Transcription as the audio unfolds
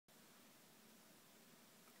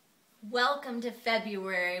Welcome to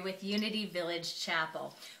February with Unity Village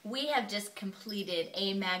Chapel. We have just completed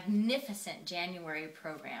a magnificent January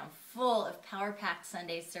program full of power-packed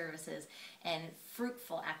Sunday services and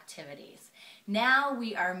fruitful activities. Now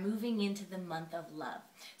we are moving into the month of love.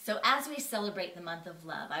 So as we celebrate the month of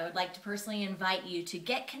love, I would like to personally invite you to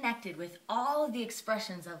get connected with all of the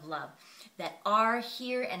expressions of love that are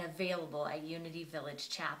here and available at Unity Village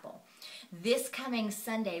Chapel. This coming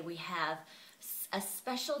Sunday we have a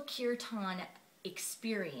special kirtan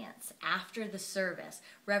experience after the service.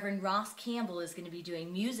 Reverend Ross Campbell is going to be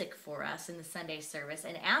doing music for us in the Sunday service,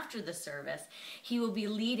 and after the service he will be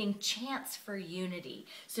leading chants for unity.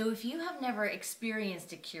 So if you have never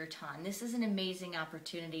experienced a kirtan, this is an amazing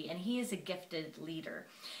opportunity, and he is a gifted leader.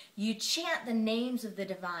 You chant the names of the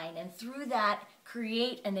divine, and through that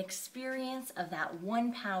create an experience of that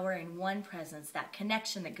one power and one presence, that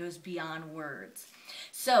connection that goes beyond words.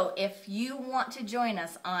 So if you want to join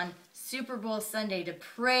us on Super Bowl Sunday to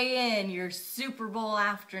pray in your Super Bowl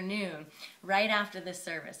afternoon, right after the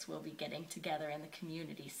service, we'll be getting together in the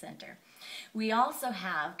community center. We also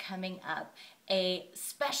have coming up a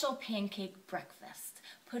special pancake breakfast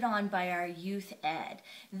put on by our youth ed.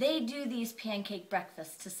 They do these pancake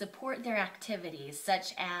breakfasts to support their activities,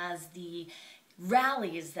 such as the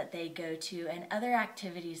rallies that they go to and other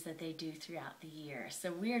activities that they do throughout the year.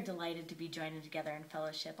 So we are delighted to be joining together in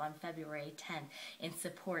fellowship on February 10th in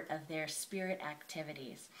support of their spirit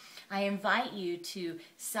activities. I invite you to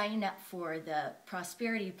sign up for the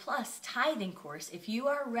Prosperity Plus tithing course if you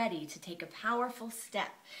are ready to take a powerful step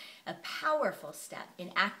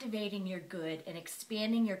in activating your good and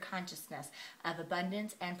expanding your consciousness of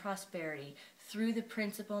abundance and prosperity through the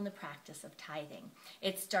principle and the practice of tithing.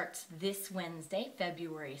 It starts this Wednesday,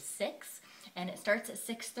 February 6th, and it starts at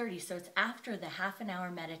 6:30, so it's after the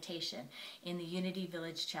half-an-hour meditation in the Unity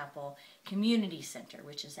Village Chapel Community Center,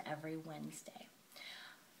 which is every Wednesday.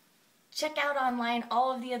 Check out online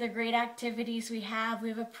all of the other great activities we have. We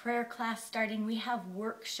have a prayer class starting. We have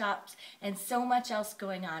workshops and so much else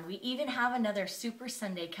going on. We even have another Super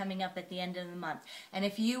Sunday coming up at the end of the month. And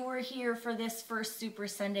if you were here for this first Super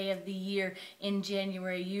Sunday of the year in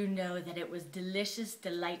January, you know that it was delicious,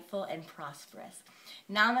 delightful, and prosperous.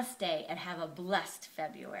 Namaste, and have a blessed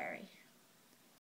February.